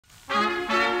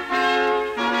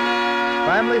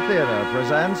Family Theater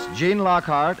presents Gene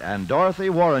Lockhart and Dorothy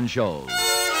Warren Shows.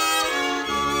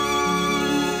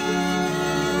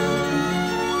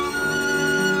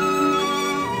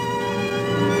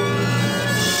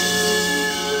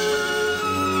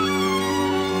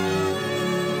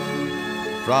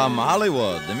 From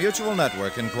Hollywood, the Mutual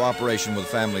Network, in cooperation with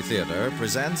Family Theater,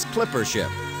 presents Clipper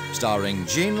Ship, starring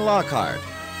Gene Lockhart.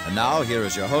 And now, here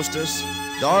is your hostess,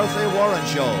 Dorothy Warren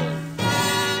Shows.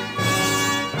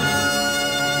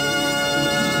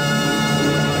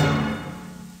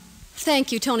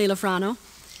 Thank you, Tony Lafrano.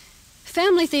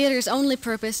 Family Theater's only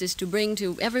purpose is to bring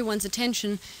to everyone's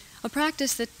attention a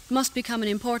practice that must become an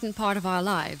important part of our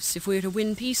lives if we're to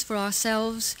win peace for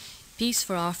ourselves, peace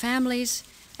for our families,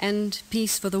 and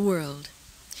peace for the world.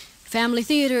 Family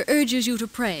Theater urges you to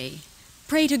pray.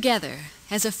 Pray together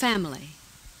as a family.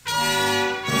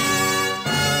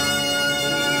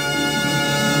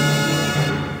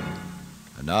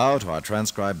 And now to our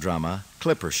transcribed drama,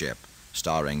 Clipper Ship,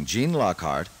 starring Gene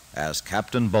Lockhart as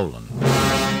Captain Boland.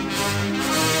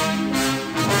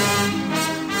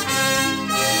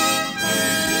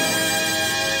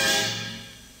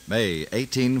 May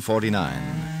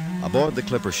 1849. Aboard the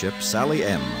clipper ship Sally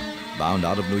M., bound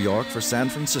out of New York for San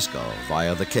Francisco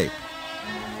via the Cape.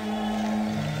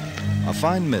 A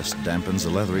fine mist dampens the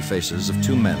leathery faces of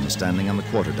two men standing on the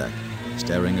quarterdeck,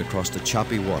 staring across the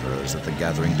choppy waters at the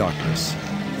gathering darkness.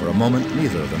 For a moment,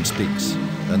 neither of them speaks.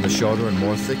 Then the shorter and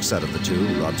more thick-set of the two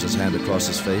rubs his hand across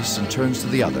his face and turns to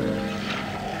the other.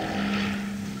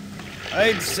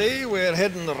 I'd say we're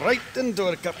heading right into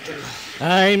it, Captain.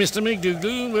 Aye, Mr.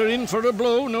 McDougall, we're in for a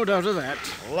blow, no doubt of that.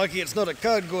 Lucky it's not a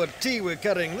cargo of tea we're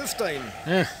carrying this time.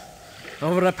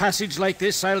 Over a passage like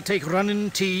this, I'll take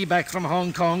running tea back from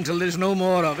Hong Kong till there's no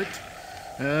more of it.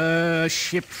 A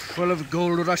ship full of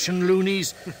gold Russian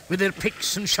loonies with their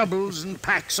picks and shovels and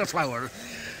packs of flour.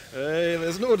 Aye,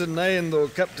 there's no denying, though,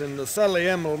 Captain, the Sally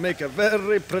M will make a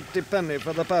very pretty penny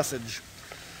for the passage.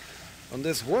 On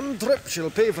this one trip,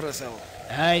 she'll pay for herself.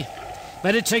 Aye,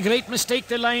 but it's a great mistake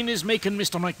the line is making,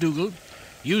 Mr. McDougall,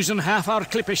 using half our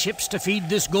clipper ships to feed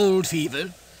this gold fever.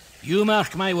 You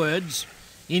mark my words.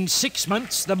 In 6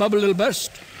 months, the bubble will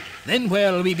burst. Then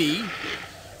where'll we be?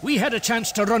 We had a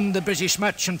chance to run the British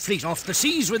merchant fleet off the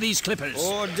seas with these clippers.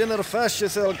 Oh, dinner fast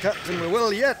yourself, Captain. We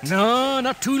will yet. No,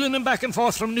 not tooling them back and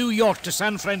forth from New York to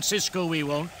San Francisco, we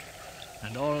won't.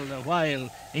 And all the while,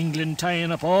 England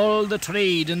tying up all the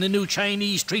trade in the new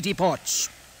Chinese treaty ports.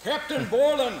 Captain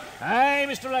Boland! Aye,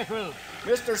 Mr. Blackwell.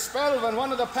 Mr. Spelvan,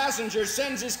 one of the passengers,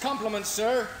 sends his compliments,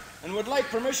 sir, and would like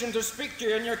permission to speak to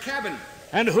you in your cabin.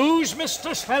 And who's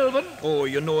Mr. Spelvan? Oh,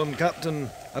 you know him, Captain.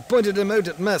 I pointed him out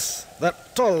at mess.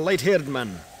 That tall, light-haired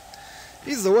man.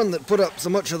 He's the one that put up so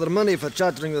much of their money for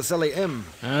chartering the Sally M.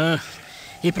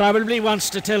 He probably wants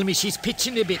to tell me she's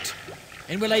pitching a bit.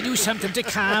 And will I do something to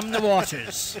calm the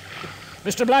waters?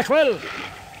 Mr. Blackwell,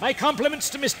 my compliments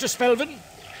to Mr. Spelvan.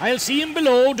 I'll see him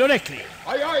below directly.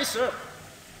 Aye, aye, sir.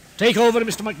 Take over,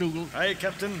 Mr. McDougall. Aye,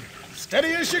 Captain. Steady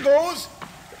as she goes.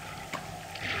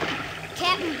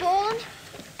 Captain Boland?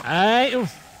 Aye.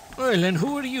 Well, and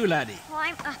who are you, laddie?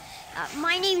 Well,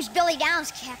 my name's Billy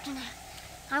Downs, Captain.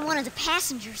 I'm one of the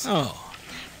passengers. Oh.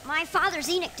 My father's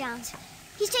Enoch Downs.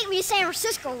 He's taken me to San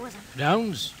Francisco with him.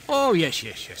 Downs? Oh, yes.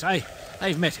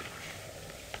 I've met him.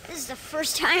 This is the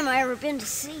first time I ever been to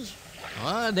sea.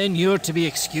 Then you're to be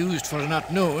excused for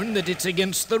not knowing that it's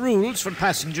against the rules for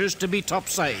passengers to be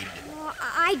topside. Oh,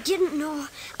 I didn't know.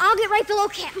 I'll get right below,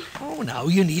 Captain. Oh, now,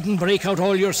 you needn't break out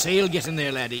all your sail getting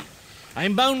there, laddie.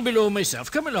 I'm bound below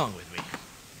myself. Come along with me.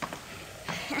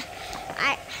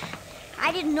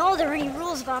 I didn't know there were any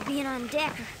rules about being on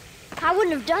deck, or I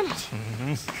wouldn't have done it.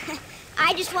 Mm-hmm.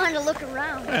 I just wanted to look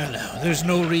around. Well, now, there's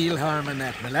no real harm in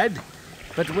that, my lad.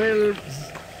 But, well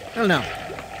now,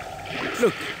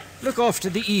 look off to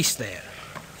the east there.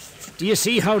 Do you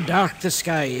see how dark the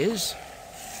sky is?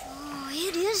 Oh,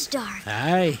 it is dark.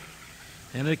 Aye,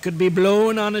 and it could be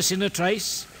blowing on us in a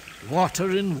trice. Water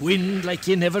and wind like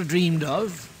you never dreamed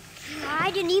of. Yeah,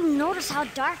 I didn't even notice how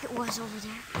dark it was over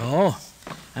there. Oh,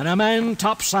 and a man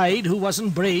topside who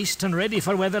wasn't braced and ready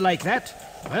for weather like that,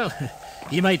 well,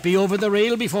 he might be over the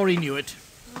rail before he knew it.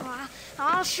 Oh,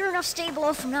 I'll sure enough stay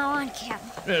below from now on,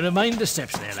 Captain. Mind the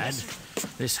steps there, lad.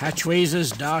 This hatchway's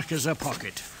as dark as a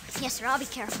pocket. Yes, sir, I'll be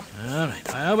careful. All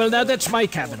right. Well, now that's my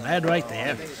cabin, lad, right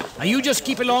there. Now you just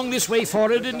keep along this way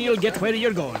forward and you'll get where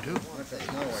you're going to.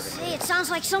 Say, it sounds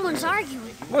like someone's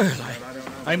arguing. Well,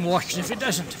 I'm watching if it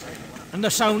doesn't. And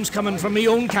the sound's coming from my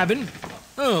own cabin.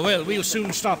 Oh, well, we'll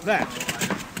soon stop that.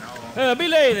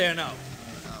 Belay there now.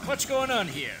 What's going on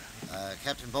here?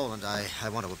 Captain Boland, I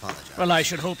want to apologize. Well, I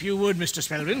should hope you would, Mr.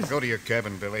 Spelvin. Go to your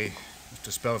cabin, Billy.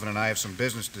 Mr. Spelvin and I have some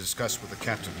business to discuss with the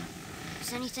captain.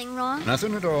 Is anything wrong?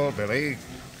 Nothing at all, Billy.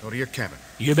 Go to your cabin.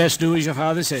 You best do as your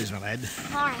father says, my lad.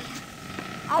 All right.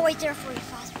 I'll wait there for you,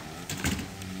 Father.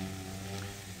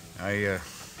 I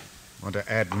want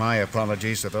to add my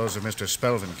apologies to those of Mr.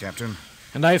 Spelvin, Captain.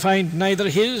 And I find neither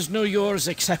his nor yours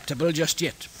acceptable just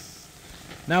yet.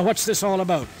 Now, what's this all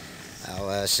about?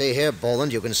 Now, see here,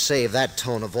 Boland, you can save that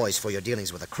tone of voice for your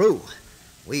dealings with the crew.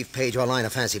 We've paid your line a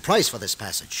fancy price for this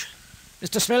passage.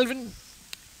 Mr. Spelvin,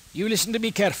 you listen to me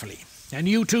carefully. And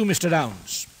you too, Mr.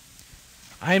 Downs.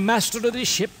 I'm master of this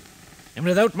ship, and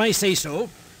without my say-so,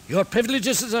 your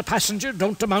privileges as a passenger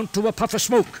don't amount to a puff of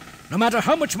smoke, no matter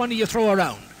how much money you throw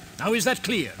around. Now, is that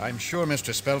clear? I'm sure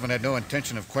Mr. Spelvin had no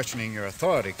intention of questioning your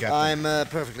authority, Captain. I'm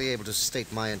perfectly able to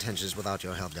state my intentions without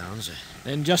your help, Downs.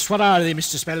 Then just what are they,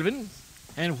 Mr. Spelvin?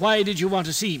 And why did you want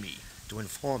to see me? To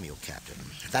inform you, Captain,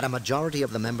 that a majority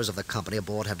of the members of the company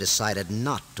aboard have decided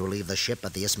not to leave the ship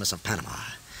at the Isthmus of Panama.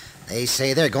 They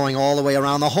say they're going all the way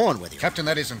around the Horn with you. Captain,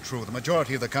 that isn't true. The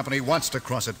majority of the company wants to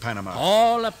cross at Panama.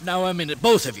 All up now a minute,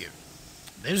 both of you.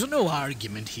 There's no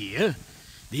argument here.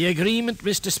 The agreement,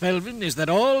 Mr. Spelvin, is that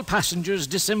all passengers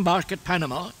disembark at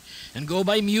Panama and go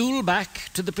by mule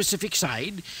back to the Pacific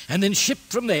side and then ship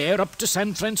from there up to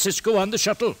San Francisco on the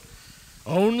shuttle.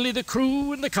 Only the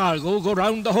crew and the cargo go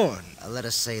round the Horn. Let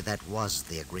us say that was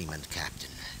the agreement,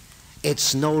 Captain.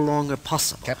 It's no longer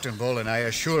possible. Captain Boland, I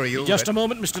assure you Just a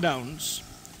moment, Mr. Downs.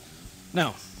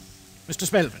 Now, Mr.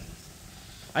 Spelvin,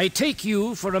 I take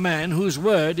you for a man whose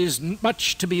word is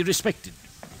much to be respected.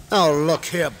 Oh, look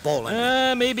here,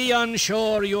 Boland. Maybe on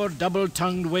shore your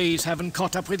double-tongued ways haven't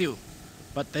caught up with you,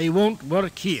 but they won't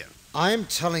work here. I'm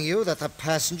telling you that the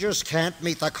passengers can't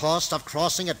meet the cost of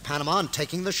crossing at Panama and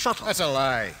taking the shuttle. That's a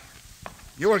lie.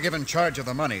 You were given charge of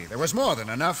the money. There was more than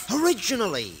enough.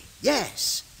 Originally,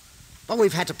 yes. But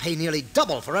we've had to pay nearly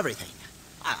double for everything.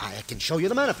 I can show you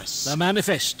the manifests. The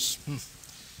manifests.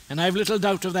 And I've little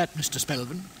doubt of that, Mr.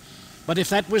 Spelvin. But if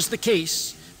that was the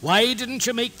case, why didn't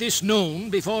you make this known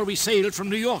before we sailed from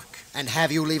New York? And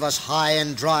have you leave us high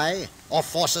and dry, or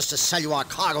force us to sell you our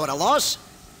cargo at a loss?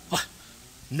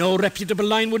 No reputable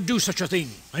line would do such a thing,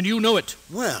 and you know it.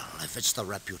 Well, if it's the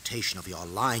reputation of your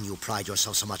line you pride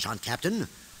yourself so much on, Captain,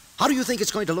 how do you think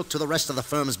it's going to look to the rest of the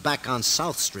firms back on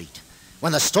South Street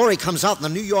when the story comes out in the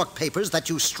New York papers that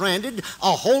you stranded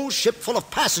a whole ship full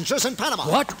of passengers in Panama?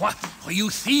 What? Are you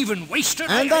thieving waster?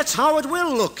 And that's how it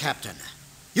will look, Captain.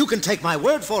 You can take my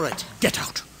word for it. Get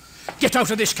out. Get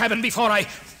out of this cabin before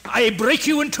I break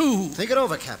you in two. Think it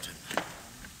over, Captain.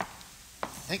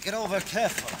 Think it over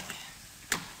carefully.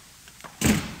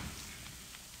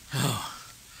 Oh,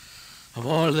 of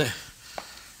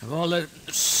all the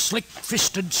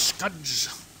slick-fisted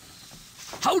scuds,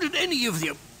 how did any of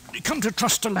you come to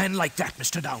trust a land like that,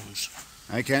 Mr. Downs?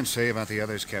 I can't say about the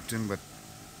others, Captain, but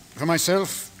for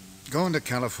myself, going to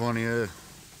California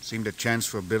seemed a chance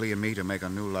for Billy and me to make a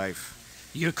new life.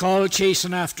 You call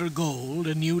chasing after gold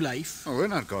a new life? Oh, we're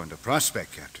not going to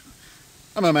prospect, Captain.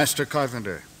 I'm a master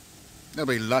carpenter. There'll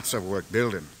be lots of work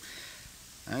building.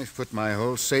 I've put my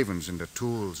whole savings into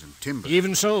tools and timber.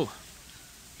 Even so,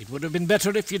 it would have been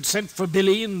better if you'd sent for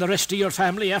Billy and the rest of your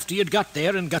family after you'd got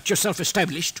there and got yourself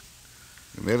established.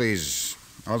 Billy's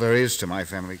all there is to my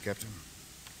family, Captain.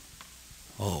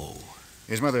 Oh.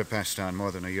 His mother passed on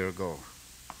more than a year ago.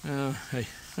 Well,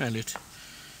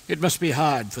 it must be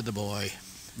hard for the boy.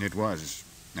 It was,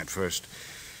 at first.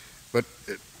 But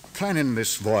planning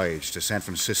this voyage to San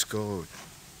Francisco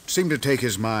seemed to take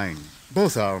his mind,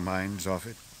 both our minds, off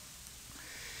it.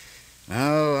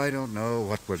 Now I don't know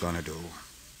what we're going to do.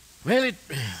 Well,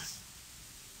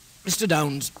 Mr.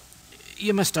 Downs,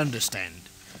 you must understand.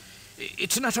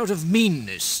 It's not out of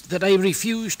meanness that I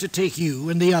refuse to take you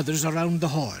and the others around the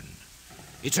Horn.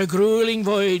 It's a grueling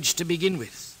voyage to begin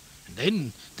with. And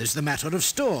then there's the matter of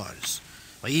stores.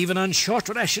 Why, even on short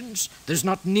rations, there's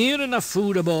not near enough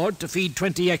food aboard to feed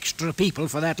 20 extra people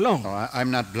for that long. Oh,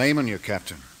 I'm not blaming you,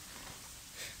 Captain.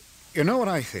 You know what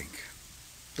I think?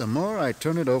 The more I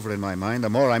turn it over in my mind, the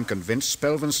more I'm convinced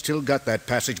Spelvin's still got that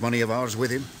passage money of ours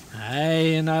with him.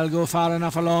 Aye, and I'll go far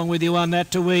enough along with you on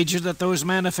that to wager that those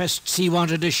manifests he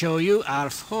wanted to show you are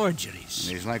forgeries.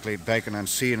 And he's likely banking on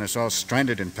seeing us all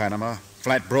stranded in Panama,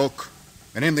 flat broke,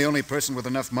 and him the only person with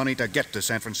enough money to get to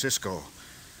San Francisco.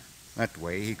 That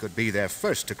way he could be there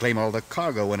first to claim all the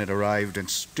cargo when it arrived and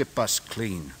strip us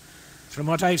clean. From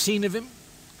what I've seen of him,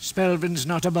 Spelvin's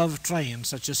not above trying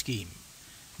such a scheme.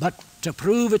 But to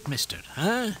prove it, mister,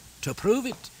 to prove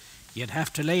it, you'd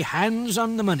have to lay hands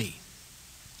on the money.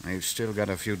 I've still got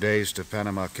a few days to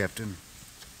Panama, Captain.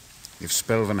 If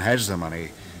Spelvin has the money,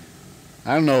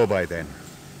 I'll know by then.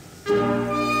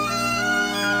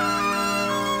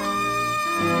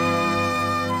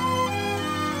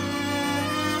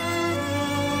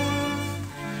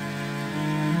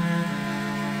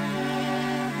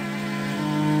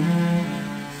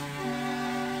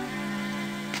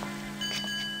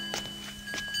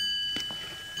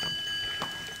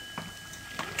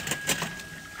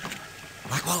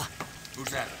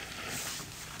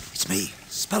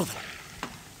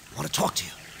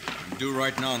 due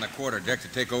right now on the quarterdeck to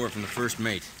take over from the first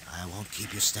mate. I won't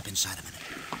keep you. Step inside a minute.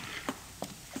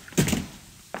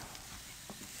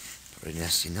 Pretty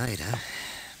nasty night, huh?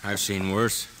 I've seen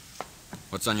worse.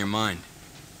 What's on your mind?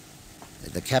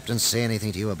 Did the captain say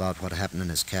anything to you about what happened in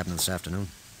his cabin this afternoon?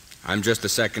 I'm just the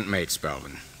second mate,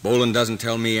 Spelvin. Bolin doesn't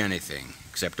tell me anything,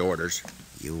 except orders.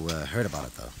 You heard about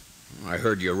it, though. I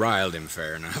heard you riled him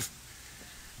fair enough.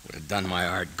 Would have done my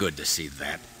heart good to see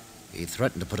that. He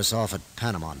threatened to put us off at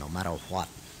Panama no matter what.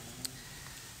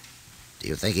 Do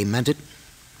you think he meant it?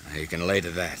 You can lay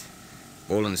to that.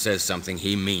 Bolin says something,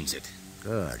 he means it.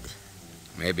 Good.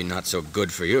 Maybe not so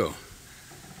good for you.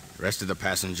 The rest of the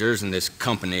passengers in this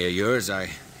company of yours, I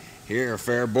hear, are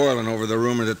fair boiling over the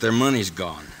rumor that their money's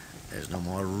gone. There's no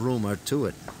more rumor to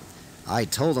it. I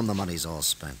told them the money's all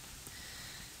spent.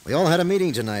 We all had a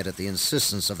meeting tonight at the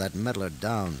insistence of that meddler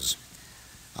Downs.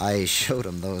 I showed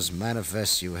him those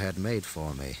manifests you had made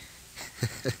for me.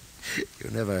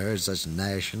 You never heard such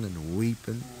gnashing and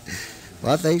weeping.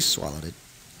 But they swallowed it.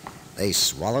 They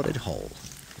swallowed it whole.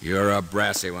 You're a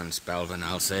brassy one, Spelvin.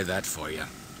 I'll say that for you.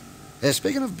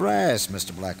 Speaking of brass,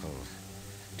 Mr. Blackwell,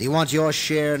 do you want your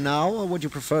share now, or would you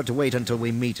prefer to wait until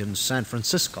we meet in San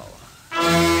Francisco?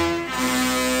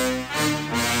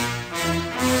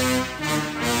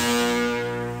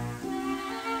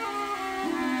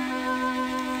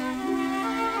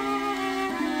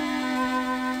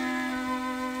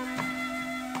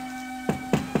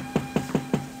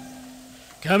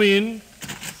 Come in.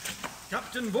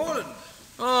 Captain Boland.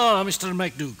 Oh, Mr.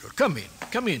 MacDougall, come in.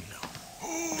 Come in now.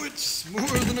 Oh, it's more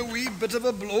than a wee bit of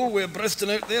a blow we're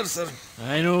breasting out there, sir.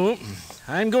 I know.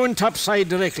 I'm going topside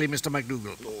directly, Mr.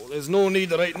 MacDougall. Oh, there's no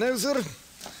need right now, sir.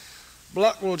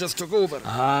 Blackwell just took over.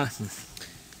 Ah.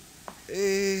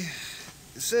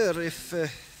 Sir, if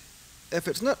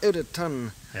it's not out of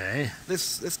turn, Eh?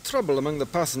 this trouble among the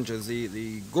passengers,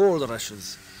 the gold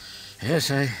rushes. Yes,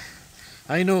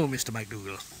 I know, Mr.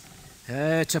 MacDougall.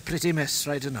 It's a pretty mess,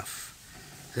 right enough.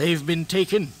 They've been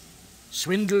taken,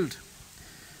 swindled,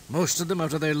 most of them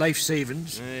out of their life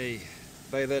savings. Aye,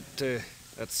 by that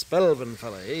Spelvin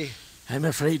fella, eh? I'm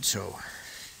afraid so.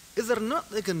 Is there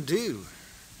naught they can do?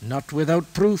 Not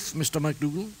without proof, Mr.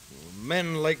 MacDougall.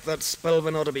 Men like that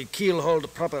Spelvin ought to be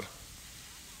keel-hauled proper.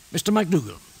 Mr.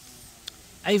 MacDougall,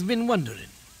 I've been wondering.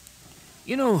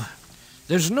 You know,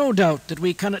 there's no doubt that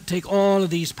we cannot take all of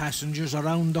these passengers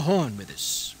around the Horn with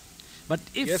us. But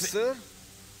if... Yes, sir?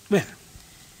 Well,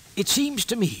 it seems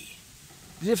to me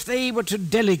that if they were to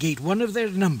delegate one of their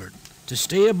number to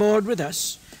stay aboard with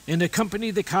us and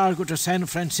accompany the cargo to San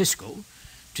Francisco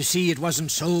to see it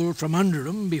wasn't sold from under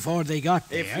 'em before they got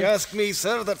there... If you ask me,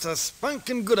 sir, that's a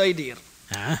spanking good idea.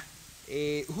 Huh?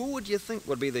 Who would you think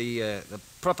would be the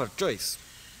proper choice?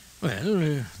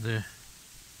 Well,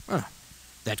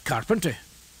 that carpenter,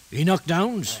 Enoch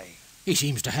Downs. Aye. He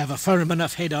seems to have a firm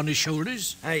enough head on his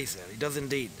shoulders. Aye, sir, he does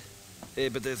indeed.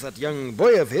 But there's that young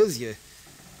boy of his, you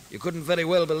couldn't very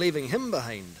well be leaving him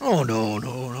behind. Oh, no.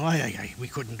 We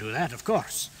couldn't do that, of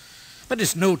course. But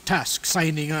it's no task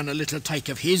signing on a little tyke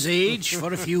of his age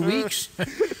for a few weeks.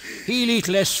 He'll eat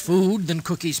less food than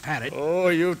Cookie's parrot. Oh,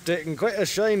 you've taken quite a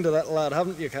shine to that lad,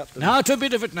 haven't you, Captain? Not a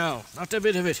bit of it now, not a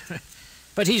bit of it.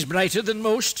 But he's brighter than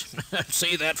most. I'd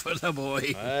say that for the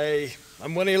boy. Aye,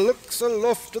 and when he looks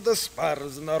aloft to the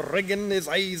spars and the rigging, his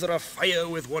eyes are afire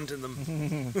with wanting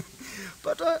them.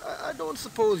 But I don't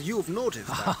suppose you've noticed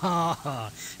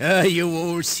that. You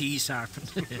old sea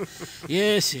serpent.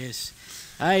 Yes.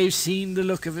 I've seen the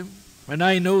look of him, and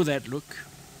I know that look.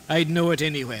 I'd know it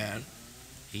anywhere.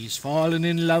 He's fallen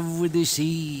in love with the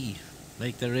sea,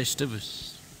 like the rest of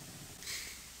us.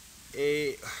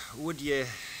 Would you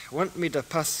want me to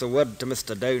pass the word to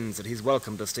Mr. Downs that he's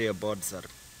welcome to stay aboard, sir?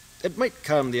 It might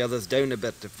calm the others down a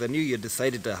bit if they knew you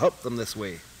decided to help them this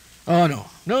way. Oh, no.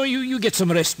 No, you get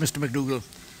some rest, Mr. MacDougall.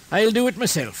 I'll do it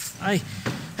myself. I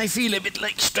feel a bit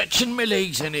like stretching my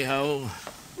legs anyhow.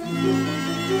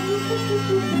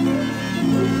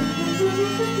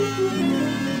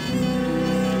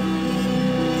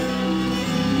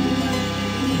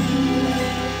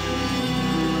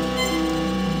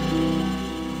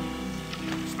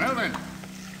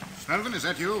 Spelvin, is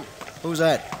that you? Who's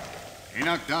that?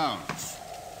 Enoch Downs.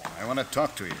 I want to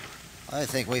talk to you. I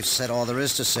think we've said all there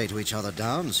is to say to each other,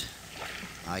 Downs.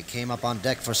 I came up on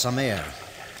deck for some air.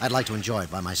 I'd like to enjoy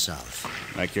it by myself.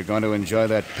 Like you're going to enjoy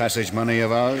that passage money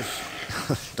of ours?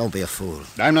 Don't be a fool.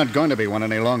 I'm not going to be one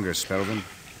any longer, Spelvin.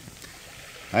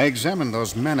 I examined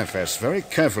those manifests very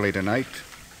carefully tonight.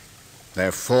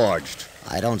 They're forged.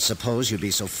 I don't suppose you'd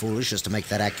be so foolish as to make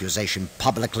that accusation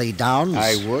publicly, Downs?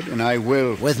 I would, and I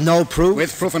will. With no proof?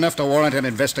 With proof enough to warrant an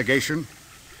investigation.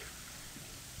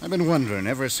 I've been wondering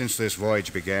ever since this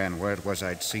voyage began where it was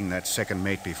I'd seen that second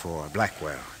mate before,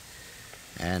 Blackwell.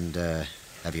 And,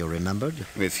 have you remembered?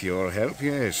 With your help,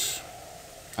 yes.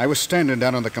 I was standing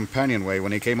down on the companionway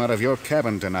when he came out of your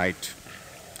cabin tonight,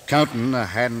 counting a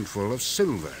handful of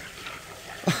silver.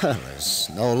 Well, there's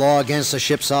no law against a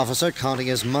ship's officer counting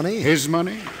his money. His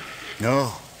money?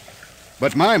 No.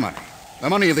 But my money. The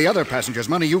money of the other passengers.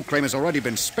 Money you claim has already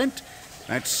been spent.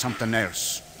 That's something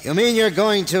else. You mean you're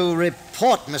going to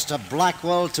report Mr.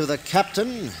 Blackwell to the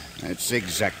captain? That's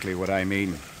exactly what I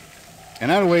mean.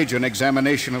 And I'll wager an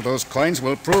examination of those coins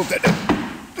will prove that...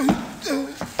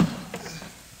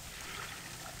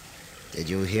 Did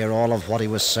you hear all of what he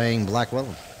was saying,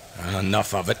 Blackwell?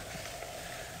 Enough of it.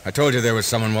 I told you there was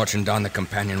someone watching down the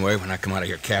companionway when I come out of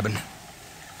your cabin.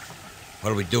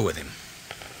 What'll we do with him?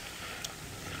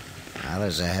 Well,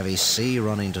 there's a heavy sea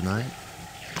running tonight.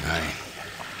 Aye.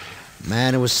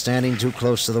 Man who was standing too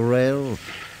close to the rail.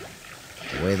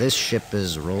 The way this ship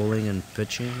is rolling and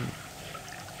pitching.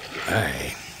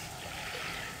 Aye.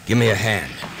 Give me a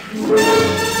hand.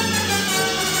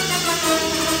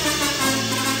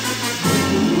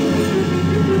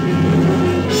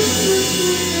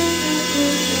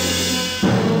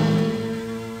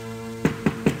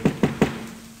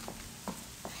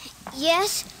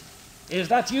 Yes? Is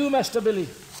that you, Master Billy?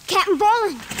 Captain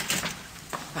Bolin.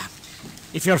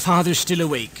 If your father's still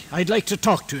awake, I'd like to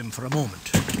talk to him for a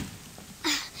moment.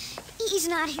 He's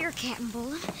not here, Captain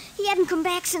Bolin. He hadn't come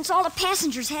back since all the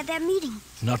passengers had that meeting.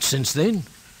 Not since then?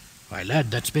 Why,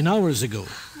 lad, that's been hours ago.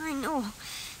 I know.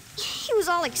 He was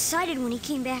all excited when he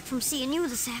came back from seeing you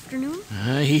this afternoon.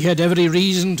 He had every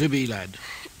reason to be, lad.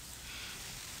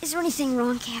 Is there anything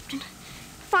wrong, Captain?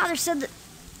 Father said that...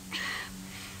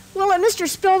 Well, that Mr.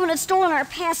 Spillman had stolen our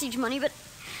passage money, but...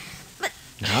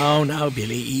 Now,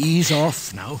 Billy, ease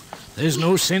off now. There's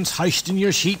no sense hoisting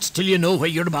your sheets till you know where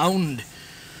you're bound.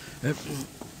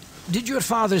 Did your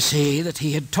father say that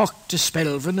he had talked to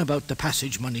Spelvin about the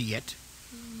passage money yet?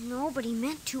 No, but he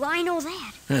meant to. I know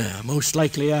that. Most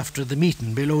likely after the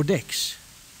meeting below decks.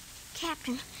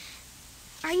 Captain,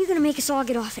 are you going to make us all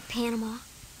get off at Panama?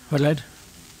 What, lad?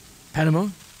 Panama?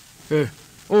 Oh,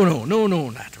 no,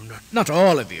 not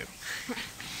all of you.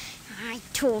 I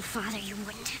told Father you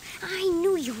wouldn't. I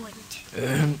knew you wouldn't.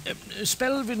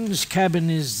 Spelvin's cabin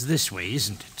is this way,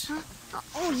 isn't it? Huh?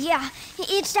 Oh, yeah.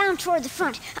 It's down toward the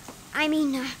front. I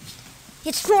mean,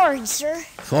 it's forward, sir.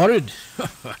 Forward?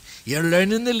 You're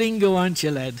learning the lingo, aren't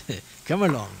you, lad? Come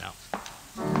along now.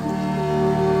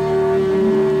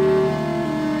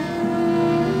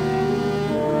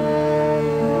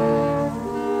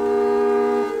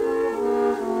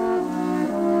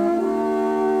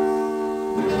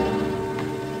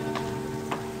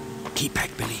 Keep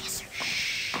back, Billy.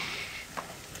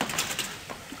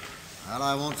 Well,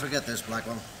 I won't forget this,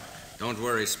 Blackwell. Don't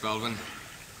worry, Spelvin.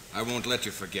 I won't let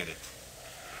you forget it.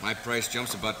 My price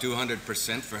jumps about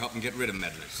 200% for helping get rid of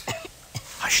meddlers.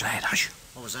 Hush, lad, hush.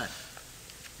 What was that?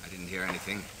 I didn't hear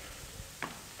anything.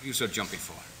 What are you so jumpy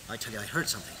for? I tell you, I heard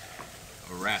something.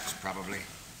 Rats, probably.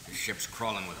 The ship's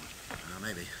crawling with them.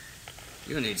 Maybe.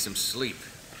 You need some sleep.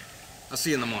 I'll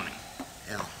see you in the morning.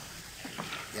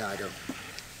 Yeah, I do.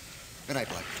 Good night,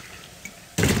 Black.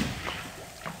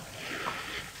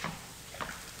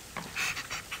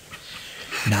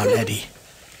 Now, laddie,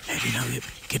 now you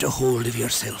get a hold of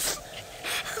yourself.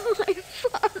 My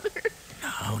father.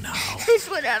 Now. This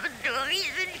would happen to him. He's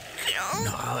been killed.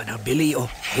 Now, Billy,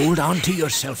 hold on to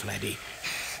yourself, laddie.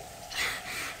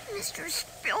 Mr.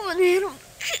 Spillman had him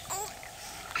killed.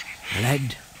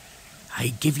 Lad,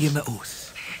 I give you my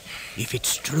oath. If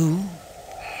it's true...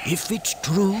 We've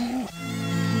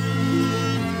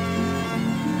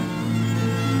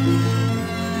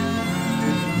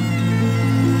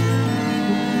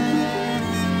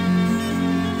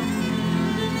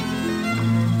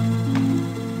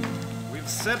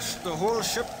searched the whole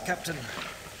ship, Captain.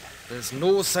 There's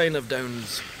no sign of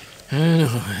Downs.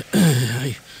 No,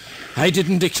 I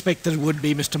didn't expect there would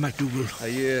be, Mr. MacDougall. Are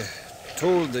you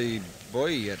told the boy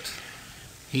yet?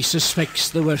 He suspects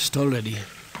the worst already.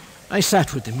 I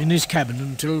sat with him in his cabin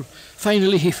until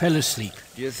finally he fell asleep.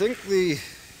 Do you think the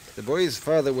boy's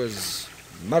father was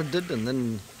murdered and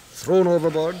then thrown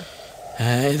overboard?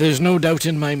 There's no doubt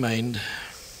in my mind.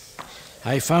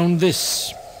 I found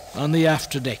this on the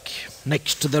afterdeck,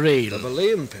 next to the rail. The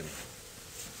belaying pin.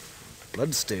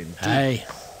 Bloodstained, too. Aye.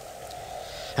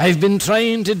 I've been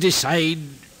trying to decide...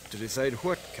 To decide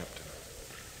what, Captain?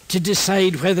 To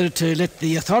decide whether to let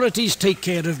the authorities take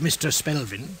care of Mr.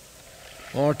 Spelvin,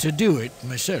 or to do it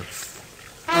myself.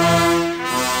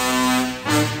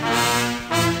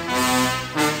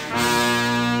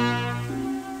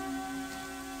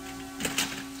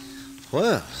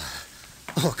 Well,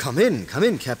 come in,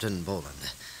 Captain Boland.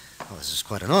 Oh, this is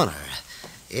quite an honor.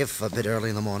 If a bit early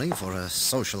in the morning for a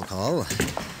social call.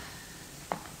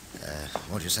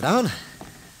 Won't you sit down?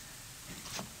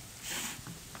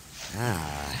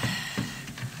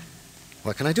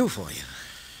 What can I do for you?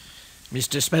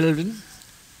 Mr. Spelvin,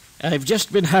 I've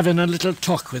just been having a little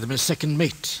talk with my second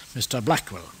mate, Mr.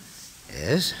 Blackwell.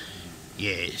 Yes?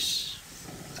 Yes.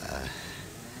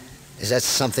 Is that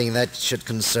something that should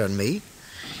concern me?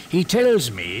 He tells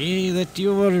me that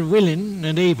you are willing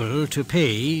and able to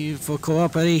pay for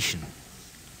cooperation.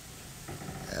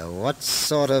 What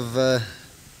sort of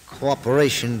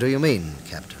cooperation do you mean,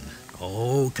 Captain?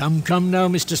 Oh, come now,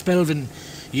 Mr. Spelvin.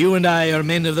 You and I are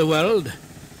men of the world.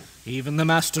 Even the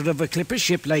master of a clipper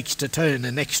ship likes to turn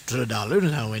an extra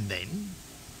 $1 now and then.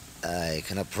 I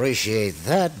can appreciate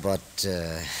that, but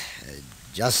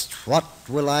just what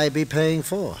will I be paying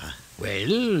for?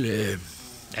 Well,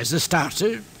 as a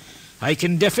starter, I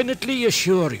can definitely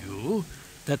assure you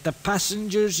that the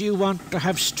passengers you want to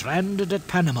have stranded at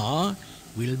Panama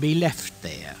will be left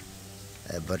there.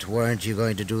 But weren't you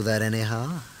going to do that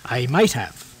anyhow? I might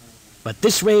have, but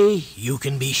this way you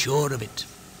can be sure of it.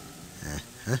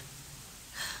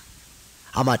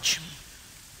 How much?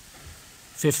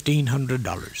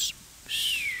 $1,500.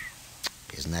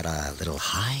 Isn't that a little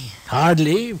high?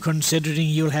 Hardly, considering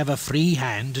you'll have a free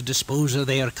hand to dispose of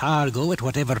their cargo at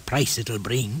whatever price it'll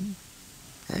bring.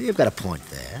 You've got a point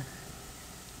there.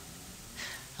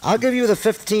 I'll give you the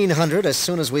 $1,500 as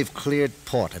soon as we've cleared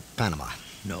port at Panama.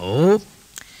 No,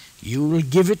 you'll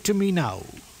give it to me now.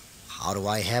 How do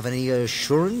I have any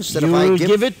assurance that if I You'll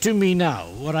give it to me now,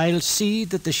 or I'll see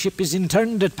that the ship is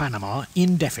interned at Panama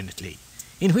indefinitely.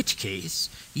 In which case,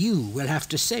 you will have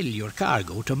to sell your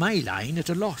cargo to my line at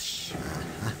a loss.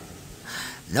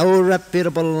 No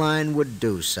reputable line would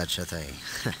do such a thing.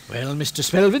 Well, Mr.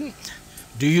 Spelvin,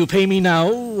 do you pay me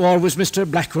now, or was Mr.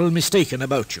 Blackwell mistaken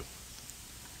about you?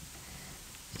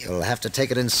 You'll have to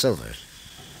take it in silver.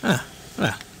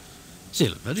 Well,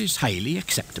 silver is highly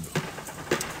acceptable.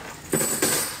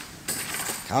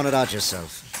 Count it out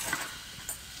yourself.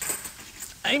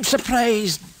 I'm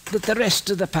surprised that the rest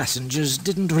of the passengers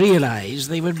didn't realize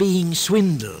they were being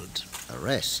swindled. The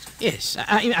rest? Yes,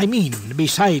 I mean,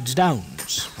 besides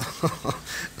Downs.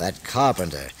 That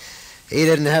carpenter. He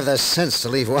didn't have the sense to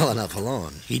leave well enough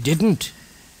alone. He didn't.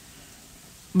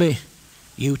 But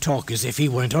you talk as if he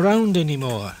weren't around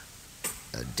anymore.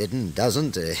 Didn't,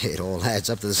 doesn't. It all adds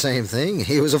up to the same thing.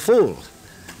 He was a fool.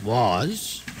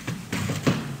 Was?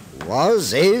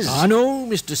 Was, is? No,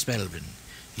 Mr. Spelvin.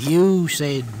 You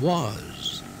said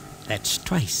was. That's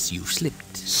twice you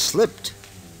slipped. Slipped?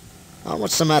 Oh,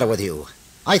 what's the matter with you?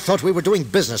 I thought we were doing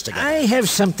business together. I have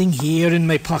something here in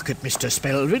my pocket, Mr.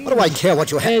 Spelvin. What do I care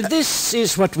what you have? This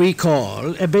is what we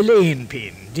call a belaying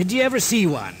pin. Did you ever see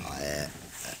one?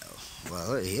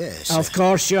 Well, yes. Of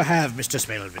course you have, Mr.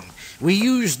 Spelvin. We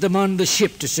used them on the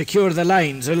ship to secure the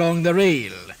lines along the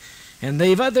rail. And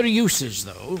they've other uses,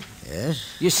 though.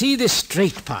 Yes? You see this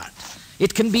straight part?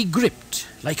 It can be gripped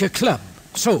like a club,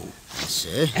 so. That's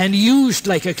it. And used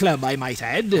like a club, I might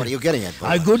add. What are you getting at,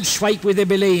 Bob? A good swipe with a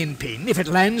belaying pin, if it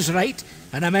lands right,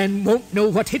 and a man won't know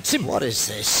what hits him. What is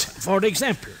this? For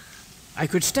example, I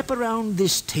could step around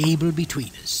this table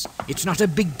between us. It's not a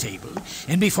big table.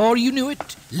 And before you knew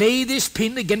it, lay this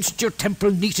pin against your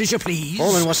temple neat as you please.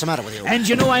 Bowman, what's the matter with you? And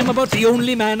you know I'm about the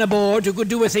only man aboard who could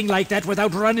do a thing like that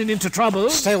without running into trouble.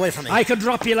 Stay away from me. I could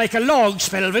drop you like a log,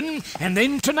 Spelvin, and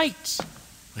then tonight,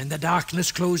 when the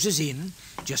darkness closes in,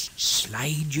 just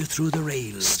slide you through the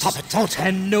rails. Stop it, don't.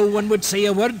 And no one would say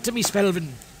a word to me, Spelvin,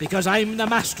 because I'm the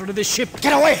master of this ship.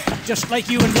 Get away! Just like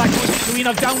you and Blackwood, Queen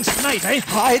of Downs tonight, eh?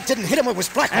 I didn't hit him, it was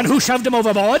Blackwood. And who shoved him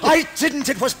overboard? I didn't,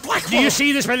 it was Blackwood. Do you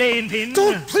see this belaying pin?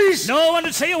 Don't, please. No one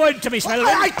would say a word to me, Spelvin.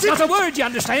 I didn't. Not a word, you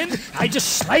understand? I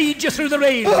just slide you through the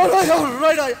rails. All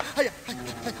right.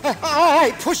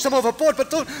 I pushed him overboard,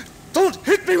 but don't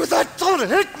hit me with that. Don't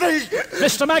hit me.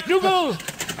 Mr. MacDougall,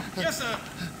 Yes, sir.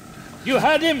 you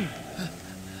heard him.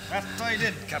 That I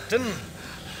did, Captain.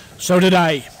 So did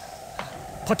I.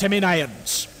 Put him in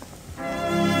irons.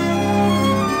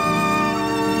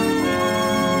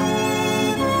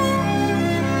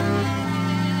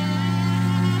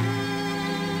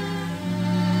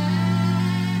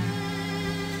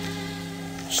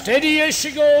 Steady as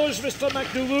she goes, Mr.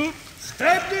 MacDougall.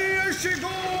 Steady as she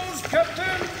goes,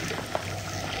 Captain.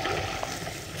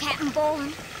 Captain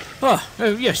Boland,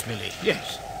 Yes, Millie,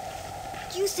 yes.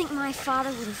 do you think my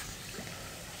father would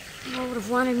have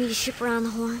wanted me to ship around the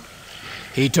Horn?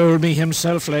 He told me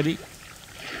himself, laddie.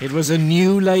 It was a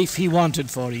new life he wanted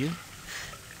for you.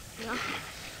 Well,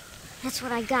 that's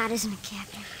what I got, isn't it,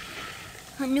 Captain?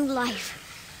 a new life.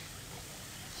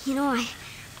 You know,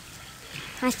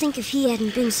 I think if he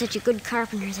hadn't been such a good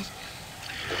carpenter that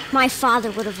my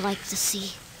father would have liked to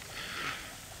see.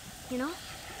 You know?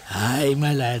 Aye,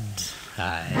 my lad,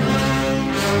 aye.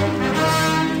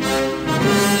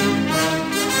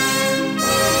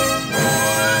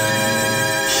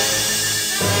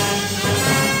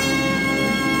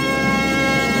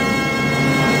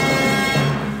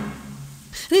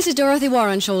 This is Dorothy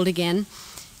Warrenshold again.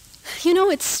 You know,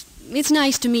 it's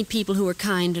nice to meet people who are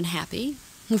kind and happy.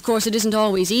 Of course, it isn't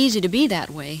always easy to be that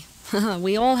way.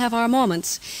 We all have our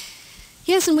moments.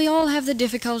 Yes, and we all have the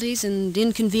difficulties and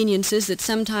inconveniences that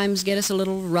sometimes get us a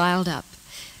little riled up.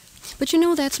 But you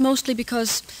know, that's mostly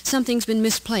because something's been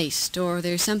misplaced or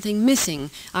there's something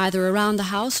missing, either around the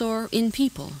house or in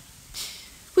people.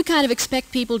 We kind of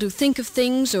expect people to think of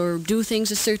things or do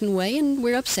things a certain way, and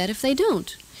we're upset if they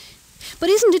don't. But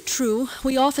isn't it true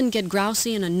we often get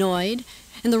grousy and annoyed,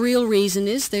 and the real reason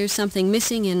is there's something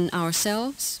missing in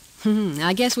ourselves?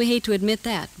 I guess we hate to admit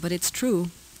that, but it's true.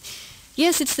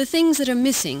 Yes, it's the things that are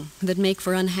missing that make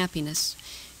for unhappiness.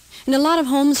 And a lot of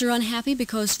homes are unhappy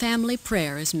because family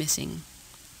prayer is missing.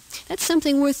 That's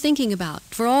something worth thinking about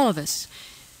for all of us.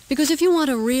 Because if you want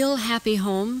a real happy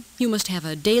home, you must have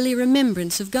a daily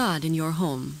remembrance of God in your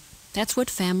home. That's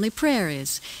what family prayer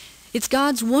is. It's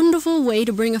God's wonderful way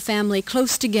to bring a family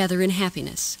close together in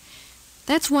happiness.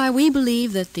 That's why we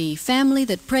believe that the family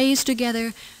that prays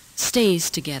together stays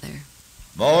together.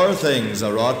 More things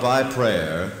are wrought by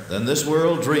prayer than this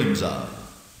world dreams of.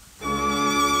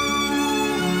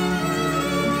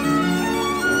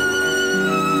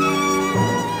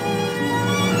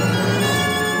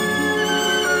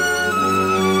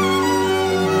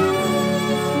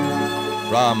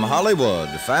 From Hollywood,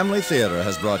 Family Theater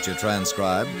has brought you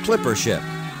transcribed Clipper Ship,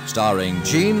 starring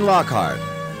Gene Lockhart.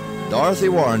 Dorothy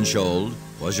Warrenshold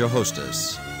was your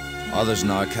hostess. Others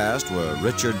in our cast were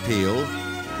Richard Peel,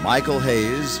 Michael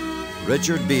Hayes,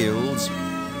 Richard Beals,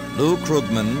 Lou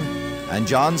Krugman, and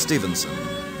John Stevenson.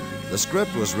 The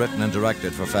script was written and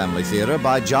directed for Family Theater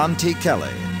by John T.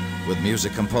 Kelly, with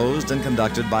music composed and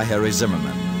conducted by Harry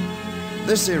Zimmerman.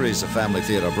 This series of Family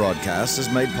Theater broadcasts is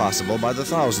made possible by the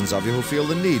thousands of you who feel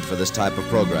the need for this type of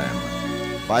program,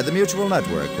 by the Mutual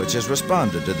Network, which has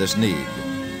responded to this need,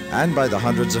 and by the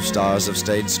hundreds of stars of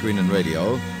stage, screen, and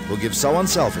radio who give so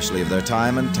unselfishly of their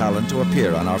time and talent to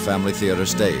appear on our Family Theater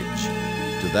stage.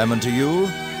 To them and to you,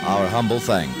 our humble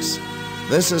thanks.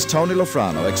 This is Tony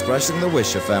Lofrano expressing the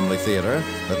wish of Family Theater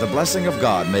that the blessing of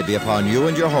God may be upon you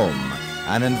and your home,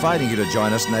 and inviting you to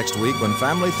join us next week when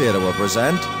Family Theater will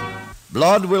present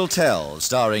Blood Will Tell,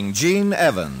 starring Gene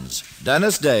Evans.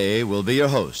 Dennis Day will be your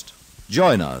host.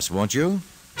 Join us, won't you?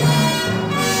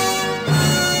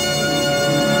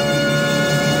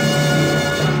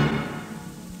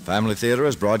 Family Theater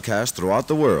is broadcast throughout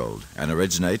the world and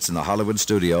originates in the Hollywood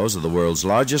studios of the world's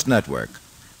largest network.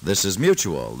 This is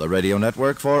Mutual, the radio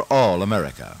network for all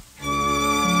America.